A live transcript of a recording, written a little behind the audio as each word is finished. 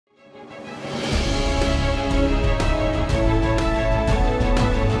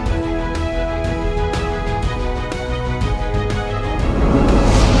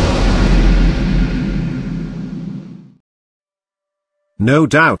No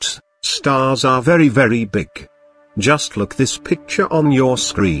doubt, stars are very very big. Just look this picture on your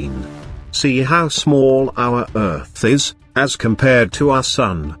screen. See how small our Earth is, as compared to our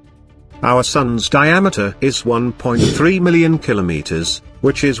Sun. Our Sun's diameter is 1.3 million kilometers,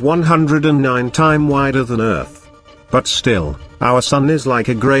 which is 109 times wider than Earth. But still, our Sun is like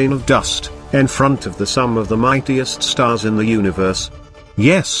a grain of dust, in front of the sum of the mightiest stars in the universe.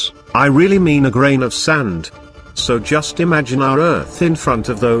 Yes, I really mean a grain of sand. So just imagine our Earth in front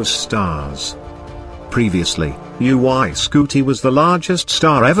of those stars. Previously, UY Scuti was the largest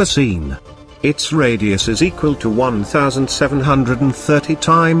star ever seen. Its radius is equal to 1,730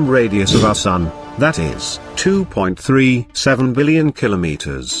 times radius of our Sun, that is, 2.37 billion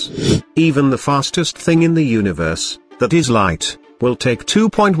kilometers. Even the fastest thing in the universe, that is light, will take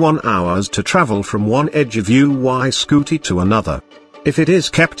 2.1 hours to travel from one edge of UY Scuti to another. If it is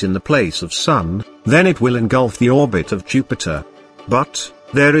kept in the place of Sun, then it will engulf the orbit of Jupiter. But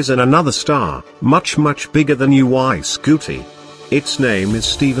there is another star, much bigger than UY Scuti. Its name is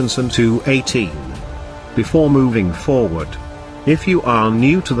Stephenson 218. Before moving forward, if you are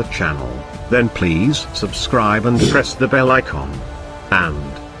new to the channel, then please subscribe and press the bell icon.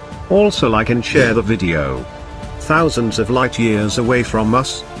 And also like and share the video. Thousands of light years away from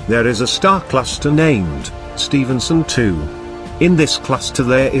us, there is a star cluster named Stephenson 2. In this cluster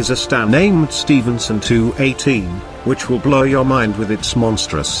there is a star named Stephenson 218, which will blow your mind with its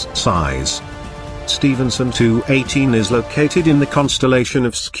monstrous size. Stephenson 218 is located in the constellation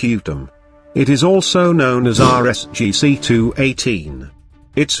of Scutum. It is also known as RSGC 218.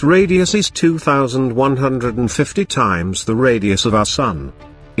 Its radius is 2,150 times the radius of our Sun.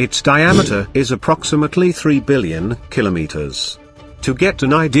 Its diameter is approximately 3 billion kilometers. To get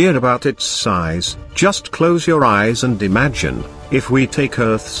an idea about its size, just close your eyes and imagine, if we take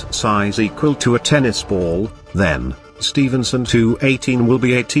Earth's size equal to a tennis ball, then Stephenson 218 will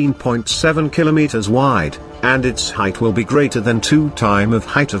be 18.7 kilometers wide, and its height will be greater than 2 times of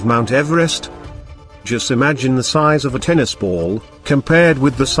height of Mount Everest. Just imagine the size of a tennis ball, compared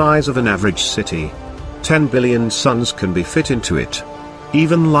with the size of an average city. 10 billion suns can be fit into it.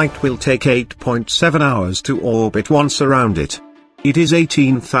 Even light will take 8.7 hours to orbit once around it. It is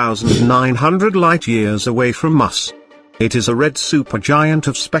 18,900 light-years away from us. It is a red supergiant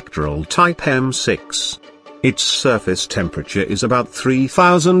of spectral type M6. Its surface temperature is about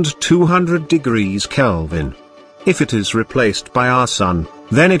 3,200 degrees Kelvin. If it is replaced by our Sun,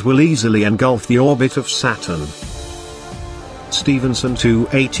 then it will easily engulf the orbit of Saturn. Stephenson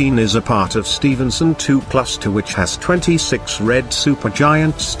 218 is a part of Stephenson 2 cluster, which has 26 red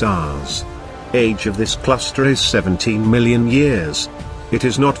supergiant stars. Age of this cluster is 17 million years. It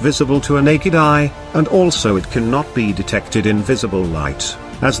is not visible to a naked eye, and also it cannot be detected in visible light,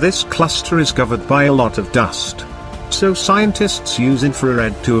 as this cluster is covered by a lot of dust. So scientists use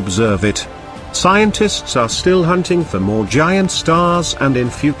infrared to observe it. Scientists are still hunting for more giant stars, and in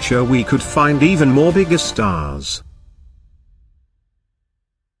future we could find even more bigger stars.